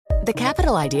The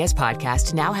Capital Ideas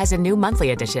Podcast now has a new monthly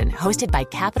edition hosted by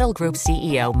Capital Group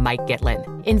CEO Mike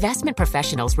Gitlin. Investment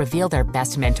professionals reveal their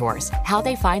best mentors, how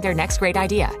they find their next great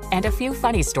idea, and a few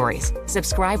funny stories.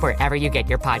 Subscribe wherever you get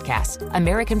your podcasts.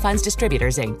 American Funds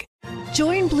Distributors, Inc.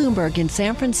 Join Bloomberg in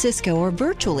San Francisco or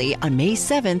virtually on May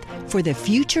 7th for The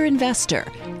Future Investor,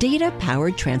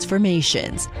 Data-Powered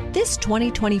Transformations. This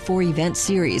 2024 event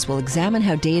series will examine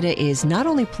how data is not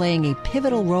only playing a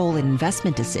pivotal role in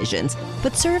investment decisions,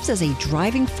 but serves as a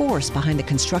driving force behind the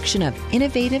construction of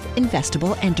innovative,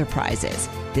 investable enterprises.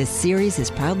 This series is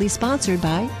proudly sponsored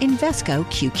by Invesco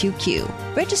QQQ.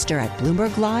 Register at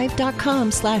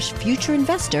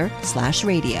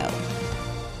bloomberglive.com/futureinvestor/radio.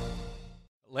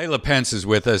 Laila Pence is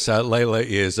with us. Laila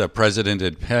is president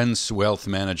at Pence Wealth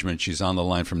Management. She's on the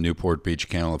line from Newport Beach,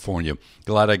 California.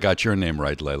 Glad I got your name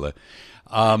right, Laila.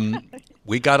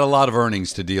 We got a lot of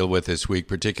earnings to deal with this week,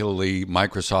 particularly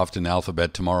Microsoft and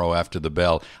Alphabet tomorrow after the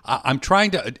bell. I'm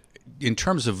trying to, in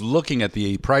terms of looking at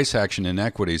the price action in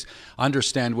equities,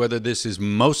 understand whether this is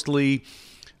mostly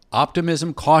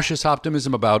optimism, cautious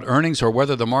optimism about earnings, or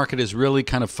whether the market is really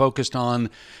kind of focused on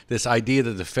this idea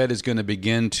that the Fed is going to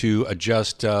begin to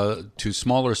adjust to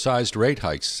smaller sized rate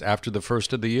hikes after the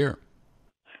first of the year.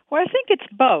 Well, I think it's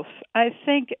both. I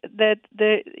think that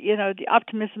the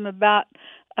optimism about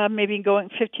maybe going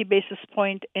 50 basis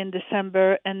point in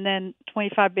December and then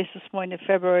 25 basis point in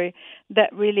February,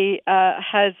 that really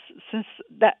has, since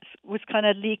that was kind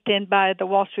of leaked in by the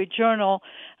Wall Street Journal,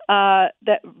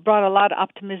 that brought a lot of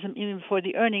optimism even before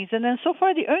the earnings. And then so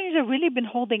far the earnings have really been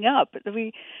holding up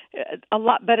a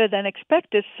lot better than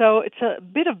expected. So it's a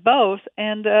bit of both.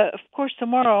 And, of course,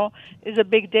 tomorrow is a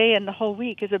big day, and the whole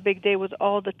week is a big day with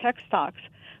all the tech stocks.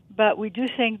 But we do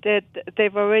think that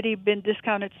they've already been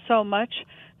discounted so much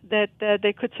that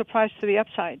they could surprise to the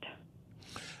upside.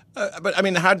 But, I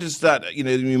mean, how does that, you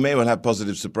may well have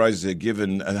positive surprises here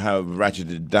given how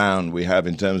ratcheted down we have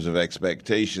in terms of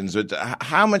expectations. But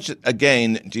how much,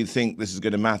 again, do you think this is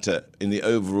going to matter in the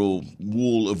overall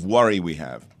wall of worry we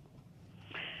have?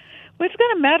 Well, it's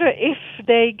going to matter if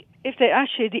they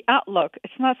actually, the outlook.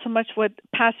 It's not so much what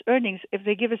past earnings, if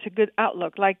they give us a good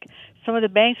outlook. Like some of the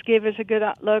banks gave us a good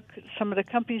outlook, some of the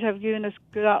companies have given us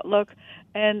good outlook,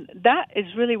 and that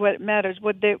is really what matters.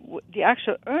 What the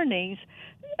actual earnings,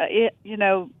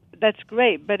 that's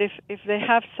great. But if they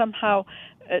have somehow,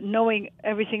 knowing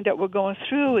everything that we're going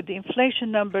through with the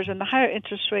inflation numbers and the higher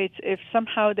interest rates, if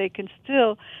somehow they can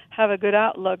still have a good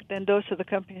outlook, then those are the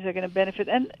companies that are going to benefit.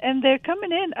 And they're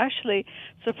coming in, actually,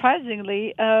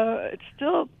 surprisingly, it's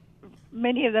still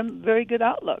many of them very good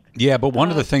outlook. Yeah, but one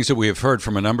of the things that we have heard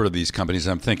from a number of these companies,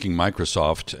 I'm thinking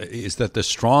Microsoft, is that the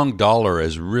strong dollar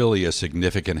is really a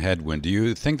significant headwind. Do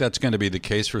you think that's going to be the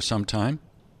case for some time?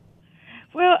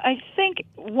 Well, I think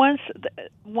once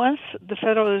the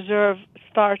Federal Reserve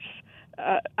starts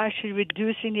actually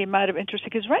reducing the amount of interest,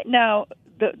 because right now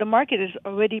the market is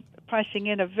already pricing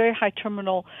in a very high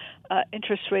terminal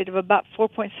interest rate of about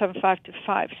 4.75 to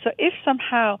 5. So if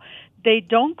somehow they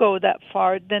don't go that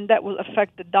far, then that will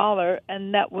affect the dollar,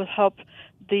 and that will help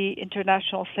the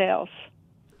international sales.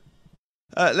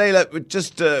 Laila,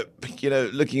 just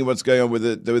looking at what's going on with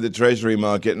the Treasury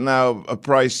market now, a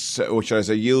price, or should I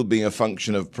say, yield being a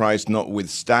function of price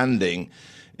notwithstanding,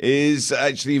 is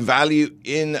actually value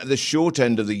in the short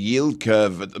end of the yield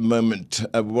curve at the moment.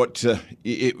 What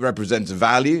it represents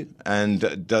value,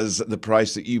 and does the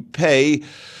price that you pay,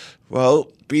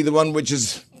 well, be the one which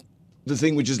is the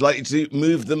thing which is likely to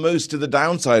move the most to the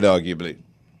downside, arguably?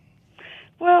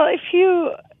 Well, if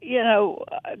you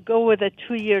go with a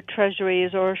 2-year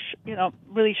treasuries or,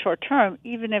 really short term,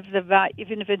 even if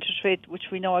interest rates,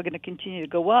 which we know are going to continue to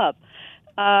go up,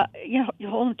 you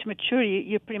hold them to maturity,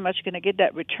 you're pretty much going to get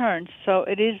that return. So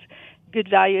it is good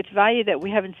value. It's value that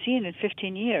we haven't seen in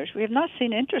 15 years. We have not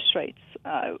seen interest rates.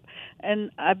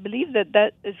 And I believe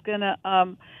that is going to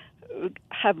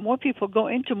have more people go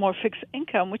into more fixed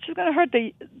income, which is going to hurt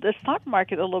the stock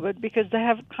market a little bit because they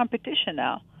have competition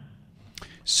now.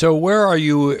 So where are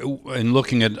you in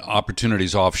looking at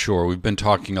opportunities offshore? We've been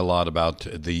talking a lot about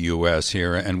the U.S.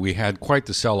 here, and we had quite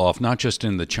the sell-off, not just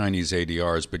in the Chinese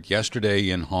ADRs, but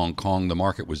yesterday in Hong Kong, the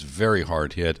market was very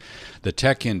hard hit. The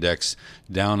tech index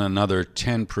down another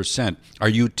 10%. Are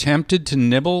you tempted to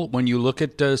nibble when you look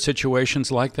at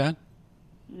situations like that?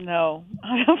 No,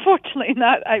 unfortunately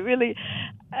not. I really,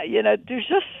 there's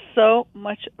just so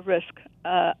much risk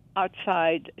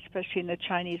outside, especially in the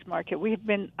Chinese market. We've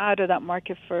been out of that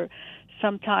market for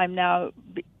some time now,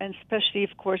 and especially,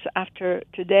 of course, after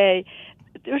today.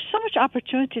 There's so much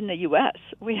opportunity in the U.S.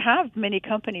 We have many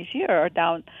companies here are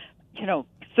down,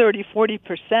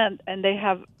 30-40%, and they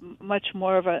have much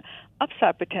more of a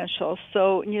upside potential.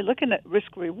 So when you're looking at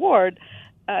risk reward,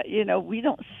 we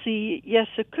don't see, yes,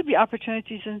 there could be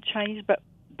opportunities in Chinese, but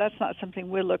that's not something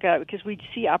we'll look at, because we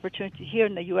see opportunity here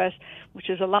in the U.S., which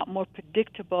is a lot more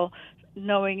predictable,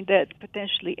 knowing that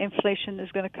potentially inflation is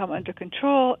going to come under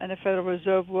control and the Federal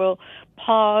Reserve will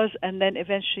pause, and then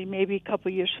eventually maybe a couple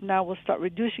of years from now we'll start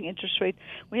reducing interest rates.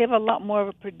 We have a lot more of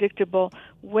a predictable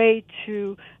way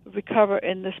to recover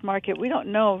in this market. We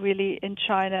don't know really in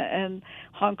China and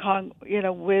Hong Kong,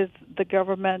 with the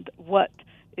government, what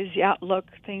is the outlook.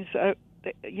 Things are,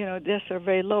 this are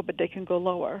very low, but they can go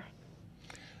lower.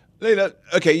 Laila,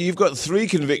 okay, you've got 3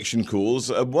 conviction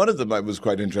calls. One of them I was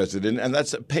quite interested in, and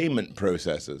that's payment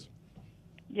processors.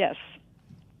 Yes.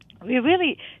 We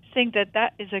really think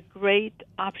that is a great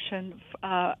option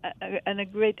and a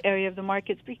great area of the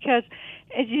markets, because,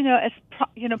 as you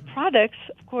know, products,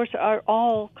 of course, are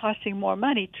all costing more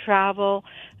money. Travel,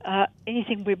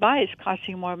 anything we buy is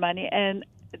costing more money, and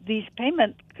these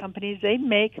payment companies, they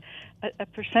make a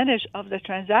percentage of the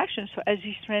transactions. So as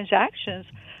these transactions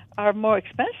are more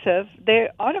expensive, they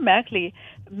automatically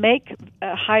make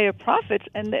higher profits,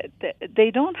 and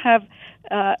they don't have,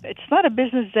 it's not a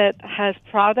business that has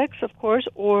products, of course,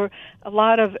 or a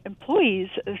lot of employees,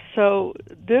 so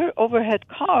their overhead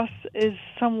cost is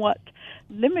somewhat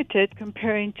limited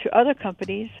comparing to other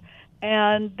companies,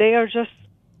 and they are just,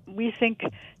 we think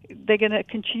they're going to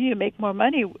continue to make more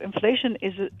money. Inflation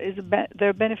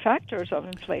they're benefactors of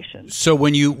inflation. So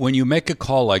when you make a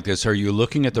call like this, are you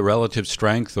looking at the relative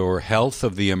strength or health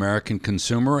of the American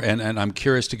consumer? And I'm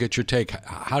curious to get your take.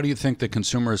 How do you think the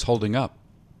consumer is holding up?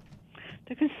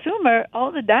 The consumer,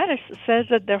 all the data says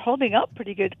that they're holding up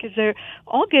pretty good, because they're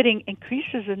all getting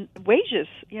increases in wages,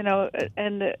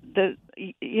 and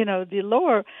the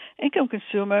lower income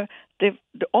consumer,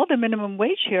 all the minimum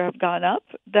wage here have gone up.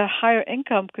 The higher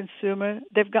income consumer,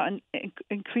 they've gotten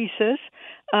increases.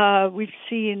 We've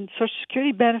seen Social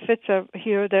Security benefits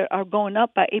here that are going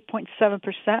up by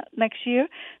 8.7% next year.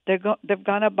 They've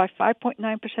gone up by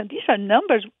 5.9%. These are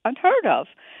numbers unheard of.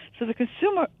 So the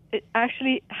consumer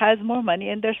actually has more money,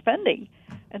 and they're spending,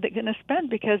 and they're going to spend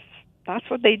because that's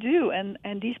what they do, and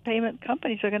these payment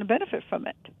companies are going to benefit from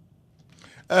it.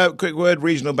 Quick word,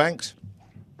 regional banks?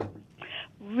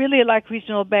 Really like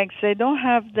regional banks. They don't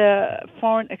have the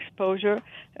foreign exposure.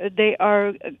 They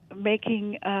are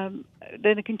making,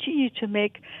 they continue to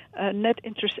make net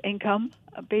interest income.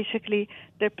 Basically,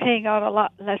 they're paying out a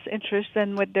lot less interest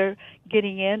than what they're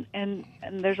getting in, and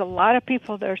there's a lot of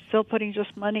people that are still putting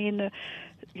just money in the,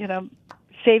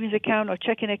 savings account or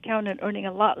checking account and earning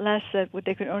a lot less than what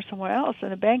they could earn somewhere else.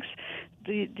 And the banks,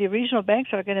 the regional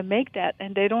banks are going to make that,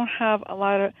 and they don't have a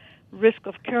lot of risk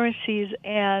of currencies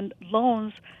and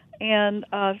loans and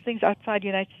things outside the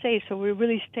United States. So we're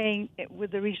really staying with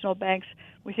the regional banks.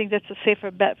 We think that's a safer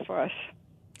bet for us.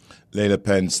 Laila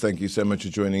Pence, thank you so much for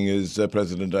joining us,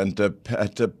 President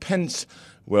at Pence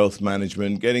Wealth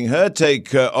Management, getting her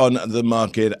take on the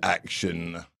market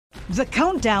action. The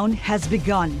countdown has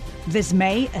begun. This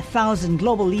May, 1,000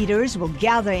 global leaders will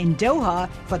gather in Doha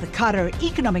for the Qatar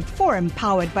Economic Forum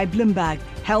powered by Bloomberg,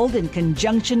 held in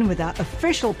conjunction with our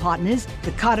official partners,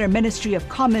 the Qatar Ministry of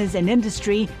Commerce and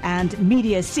Industry and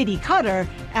Media City Qatar,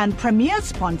 and premier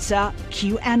sponsor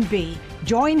QNB.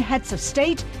 Join heads of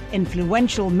state,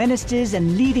 influential ministers,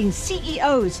 and leading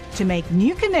CEOs to make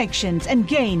new connections and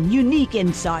gain unique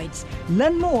insights.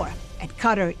 Learn more at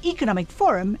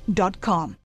QatarEconomicForum.com.